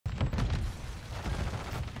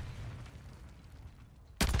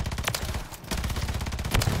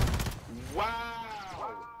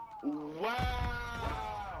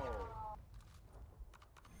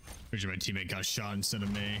Crazy, my teammate got shot instead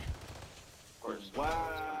of me.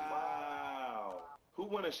 Wow. Who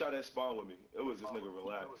went and shot at spawn with me? It was this nigga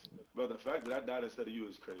Relax. But the fact that I died instead of you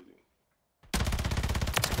is crazy.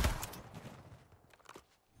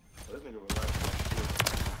 This nigga Relax.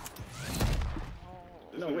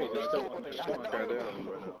 No, wait, there's still one there.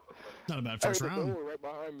 Not a bad first round. Right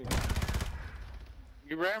behind me.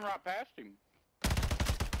 You ran right past him.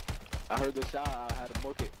 I heard the shot. I had to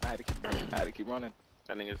book it. I had to keep running.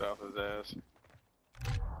 That nigga's off his ass.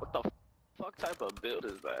 What the fuck type of build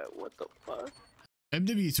is that? What the fuck?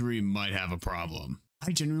 MW3 might have a problem.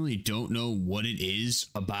 I generally don't know what it is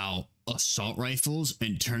about assault rifles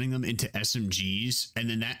and turning them into SMGs, and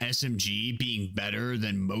then that SMG being better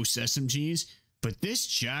than most SMGs. But this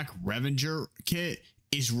Jak Revenger kit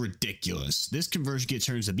is ridiculous. This conversion kit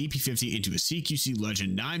turns the BP50 into a CQC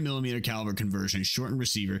Legend 9mm caliber conversion, shortened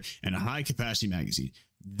receiver, and a high capacity magazine.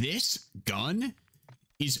 This gun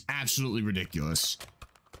is absolutely ridiculous.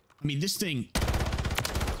 I mean, this thing,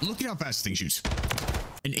 look at how fast this thing shoots.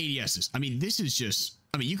 And ADSs. I mean, this is just,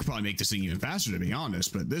 I mean, you could probably make this thing even faster, to be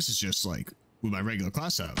honest, but this is just like with my regular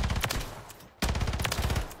class setup.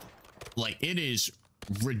 Like, it is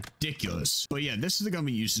ridiculous. But yeah, this is the gun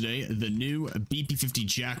we use today, the new BP50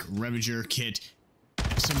 Jak Revenger Kit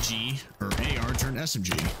SMG, or AR turned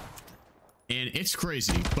SMG. And it's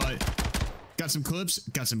crazy, but got some clips,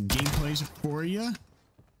 got some gameplays for you,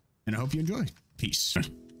 and I hope you enjoy. Peace.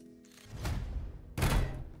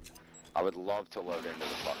 I would love to load into the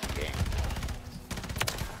fucking game.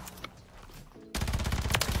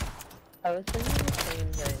 I was thinking the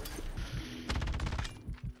same thing.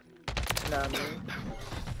 Nah, man.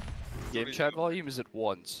 Game chat volume is at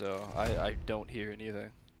 1, so I don't hear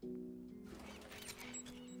anything.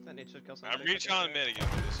 I'm reaching on the mid again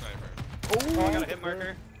with the sniper. Oh, I got a hit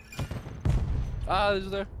marker. Ah, this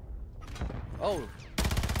is there. Oh.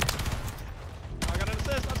 I got an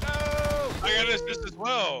assist. Let's go! I got an assist as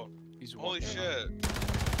well. He's holy shit.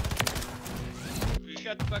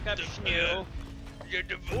 Shut the fuck up, Snew. Get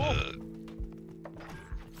the fuck.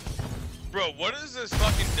 Bro, what is this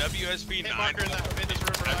fucking WSP 9? Marker in that in this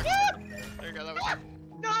room, relax. There you go, that was.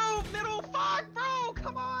 No! Middle! Fuck, bro!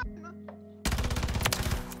 Come on!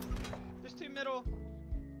 There's two middle.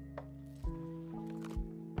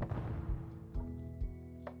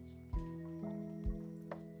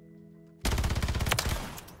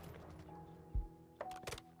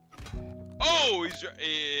 Oh, he's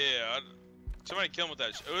yeah. Somebody kill him with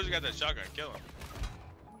that. Who's got that shotgun? Kill him.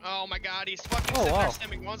 Oh my god, he's fucking sitting there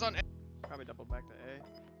stimming. One's on A. Probably double back to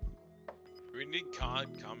A. We need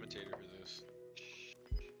commentator for this.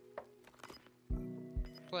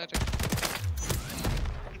 Planting.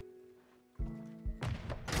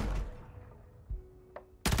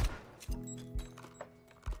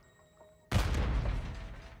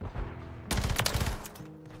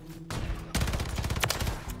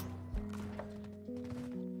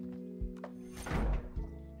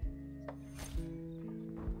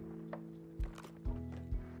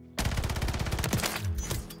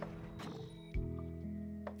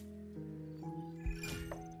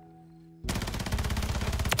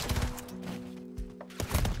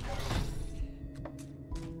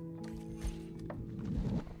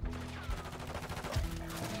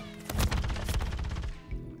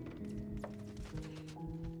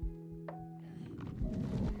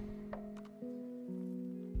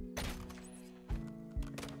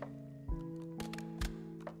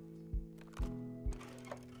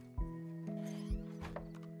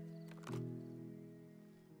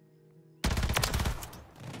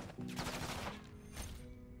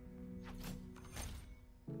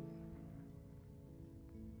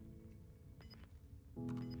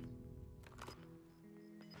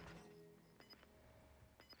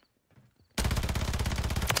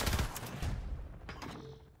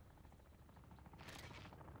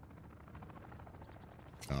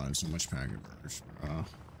 God, so much packet burst, bro.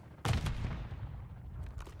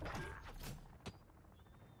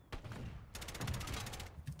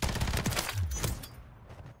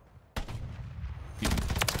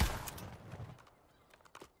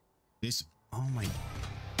 This, oh my,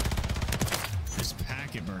 this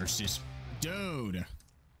packet burst is, dude.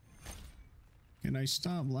 Can I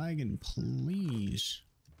stop lagging, please?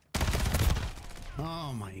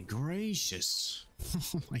 Oh my gracious.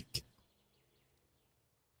 Oh my God.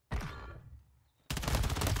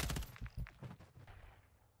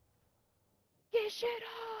 Get shit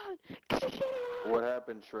on! Get shit on! What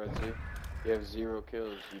happened, Shredzy? You have 0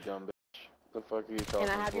 kills, you dumb bitch. The fuck are you talking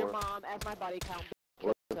for? And I have your mom as my body count.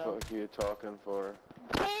 What the fuck are you talking for?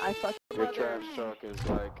 I fucking Your trash talk is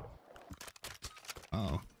like...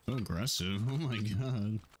 Oh, so aggressive. Oh my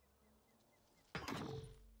God.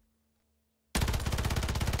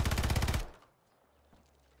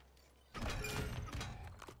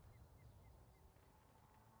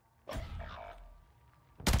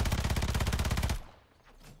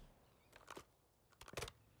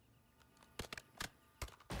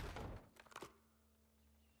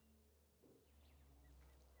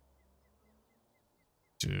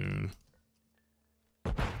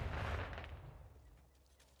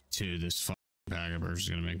 Dude, this fucking bag of burst is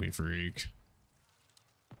gonna make me freak.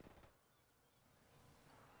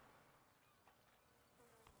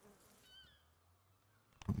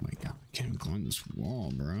 Oh my god, I can't climb this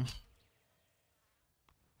wall, bro.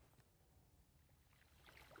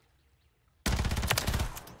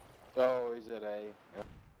 Oh, he's at A. Yep.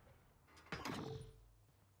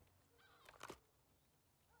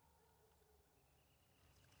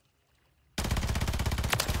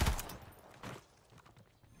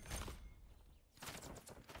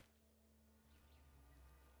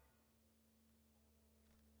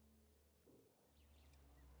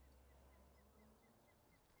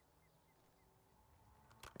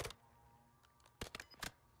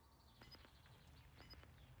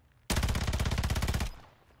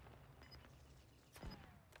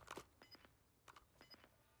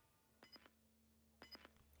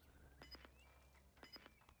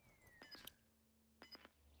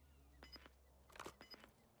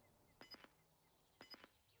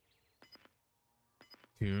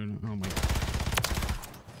 Dude, oh my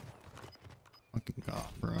fucking god,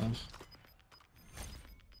 bro.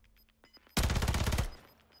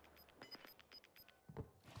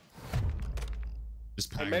 This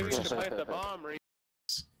pack Maybe you versus, should plant the bomb.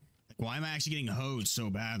 why am I actually getting hosed so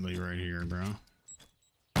badly right here, bro?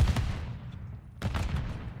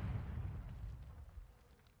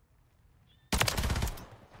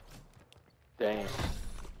 Dang.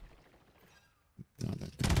 Not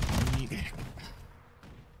that good.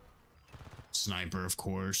 Sniper, of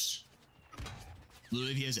course.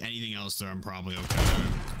 Literally, if he has anything else there, I'm probably okay.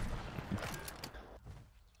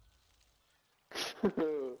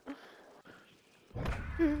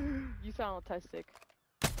 You sound autistic.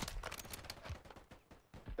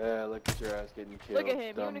 Yeah, look at your ass getting killed. Look at him.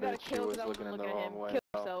 You Dumb only got a bitch. You kill was because I looking wasn't in the looking at him. wrong way. Kill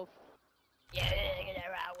yourself. Yeah, look at the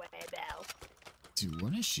wrong way, Bell. Dude,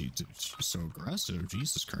 what is she? Dude, she's so aggressive.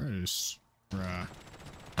 Jesus Christ. Bruh.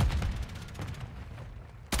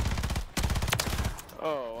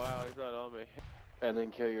 Oh wow, he's not on me. And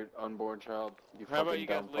then kill your unborn child. You How about fucking you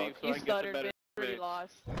guys dumb leave fuck. so You I can get some stuttered, better bitch. Pretty teammates?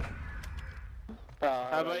 lost.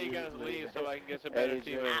 How about you guys leave so I can get some better Eddie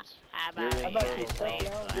teammates? You're about you infertile. suck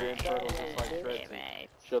your own You're dick infertile just like sideways? Fred.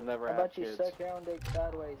 She'll never How have about you kids. suck your own dick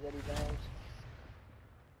sideways, Eddie James?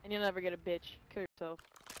 And you'll never get a bitch. Kill yourself.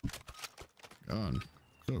 God.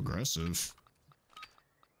 So aggressive. It's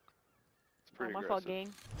Oh, pretty my fault, aggressive.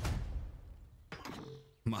 gang.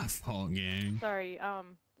 My fault, gang. Sorry,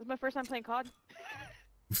 this is my first time playing COD.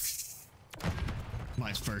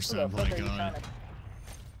 My first Who time the fuck playing are you trying God.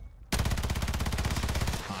 to...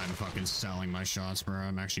 I'm fucking selling my shots, bro.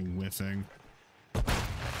 I'm actually whiffing.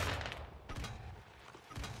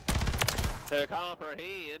 To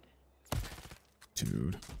comprehend.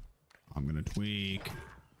 Dude. I'm gonna tweak.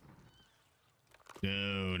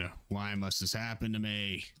 Dude. Why must this happen to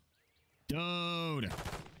me? Dude.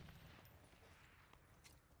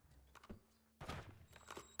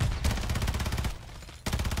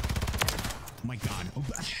 Oh my god.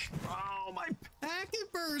 Oh, my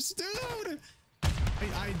packet burst, dude.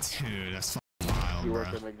 Dude, that's fucking wild, You bro.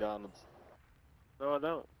 work at McDonald's. No, I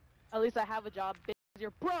don't. At least I have a job, bitch.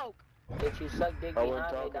 You're broke. Bitch, you suck dick I wasn't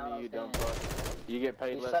behind talking to you, dumb McDonald's. fuck. You get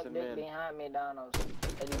paid You less suck than dick men. behind McDonald's,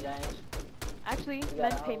 Eddie James. Actually, You got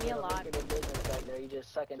men a pay whole me a little lot. lucrative business right there. You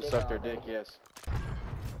just sucking To dick suck their all dick, day. yes.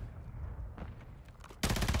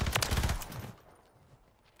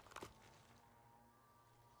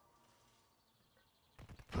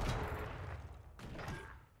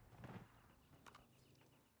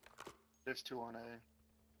 There's two on A.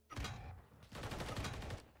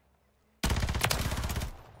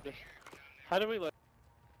 How do we let?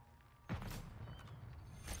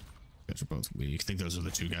 Guys are both weak. I think those are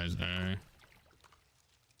the two guys there.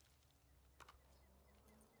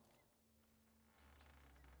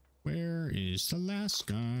 Where is the last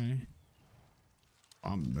guy?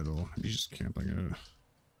 I'm middle. He's just camping it.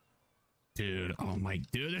 Dude, oh my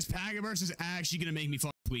dude, this Pagaverse is actually gonna make me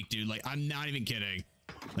fucking tweak, dude. Like, I'm not even kidding.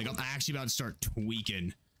 Like, I'm actually about to start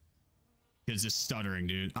tweaking. Because it's stuttering,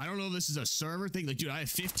 dude. I don't know if this is a server thing. Like, dude, I have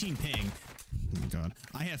 15 ping. Oh my god.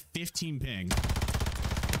 I have 15 ping.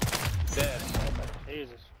 Dead.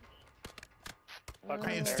 Jesus. I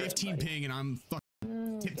have 15 ping and I'm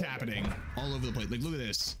fucking tip-tapping all over the place. Like, look at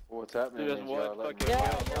this. What What's happening? Dude, that's is one y'all let me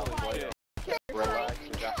fucking play. kill. Relax,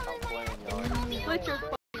 I'm playing y'all. Split your He's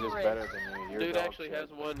fucking just wrist. better than you. You're Dude dog actually shit.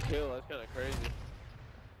 has one kill. That's kind of crazy.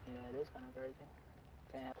 Yeah, it is kind of crazy.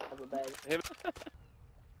 Can't have a bag. Him.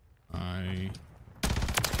 I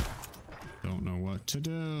don't know what to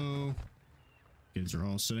do. Kids are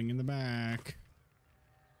all sitting in the back.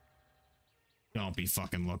 Don't be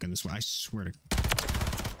fucking looking this way. I swear to.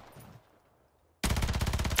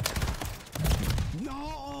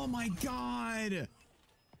 No, oh my god.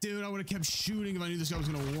 Dude, I would have kept shooting if I knew this guy was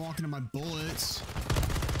gonna walk into my bullets.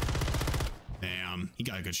 Damn, he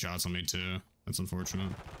got good shots on me too. That's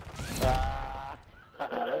unfortunate.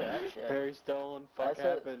 Harry Stolen, fuck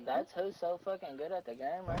happened. That's who's so fucking good at the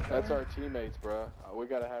game, right? That's our teammates, bro. We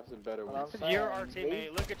gotta have some better Well, ones. I'm You're our saying,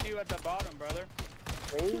 teammate. Look at you at the bottom, brother.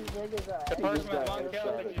 These niggas are The person with one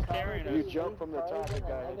kill is just carrying us. You jump from the top, the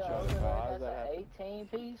guy hit you on the bow. How's that happen? 18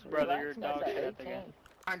 piece. Brother, you're Relax, dog that's shit a at the game. 18.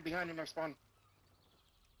 I'm behind in our spawn.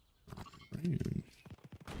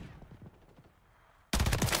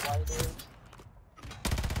 White dudes.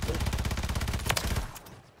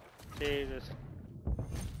 Jesus.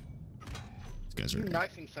 These guys are.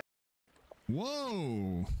 Knife inside.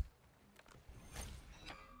 Whoa.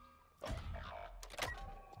 Fuck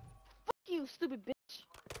you, stupid bitch.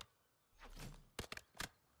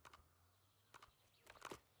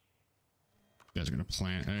 You guys are gonna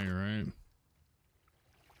plant A, right?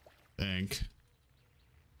 Think.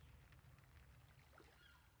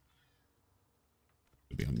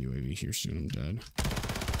 Could be on the UAV here soon. I'm dead.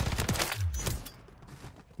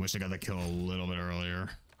 Wish I got the kill a little bit earlier.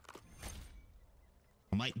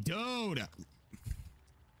 Oh my dude.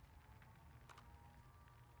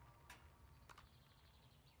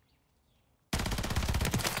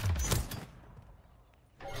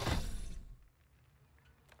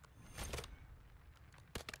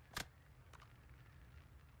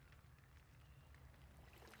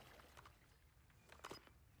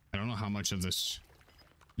 I don't know how much of this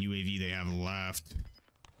UAV they have left,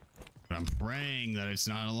 but I'm praying that it's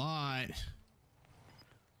not a lot.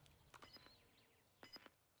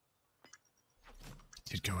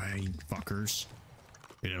 Did go ahead, you fuckers.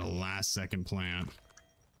 They did a last second plant.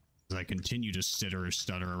 As I continue to stutter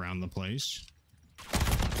around the place.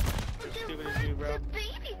 Stupid as you, bro.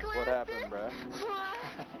 What happened, bro?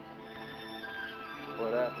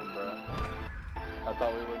 What happened, bro? I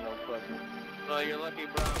thought we were no fucking. Oh, you're lucky,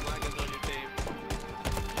 bro. Mike is on your team.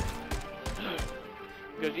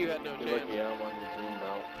 Because you had no You're chance. lucky I'm on your team,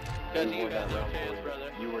 bro. Because you won had that no round chance, for brother.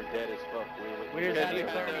 You were dead as fuck. We just Because had you to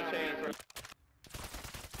had clear no chance, bro.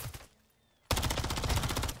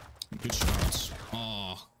 Good shots.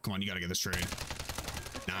 Oh, come on, you gotta get this straight.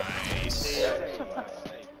 Nice.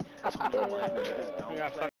 We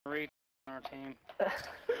got fucking reach on our team.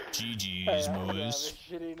 GG's, boys.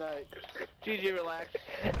 Shitty night. GG, relax.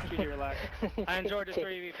 GG, relax. I enjoyed the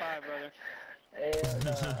 3v5, brother. Hell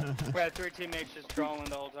no. We had 3 teammates just trolling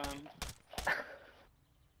the whole time.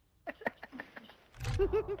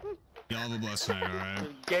 Y'all have a blessed night, alright?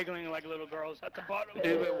 Just giggling like little girls at the bottom.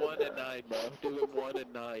 Do it 1 and 9, bro. Do it 1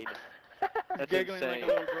 and 9. That's Giggling insane. like a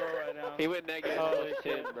little girl right now. He went negative Holy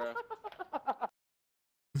 10, shit. bro.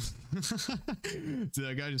 Dude,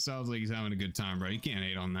 that guy just sounds like he's having a good time, bro. You can't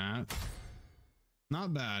hate on that.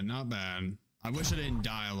 Not bad, not bad. I wish I didn't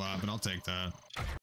die a lot, but I'll take that.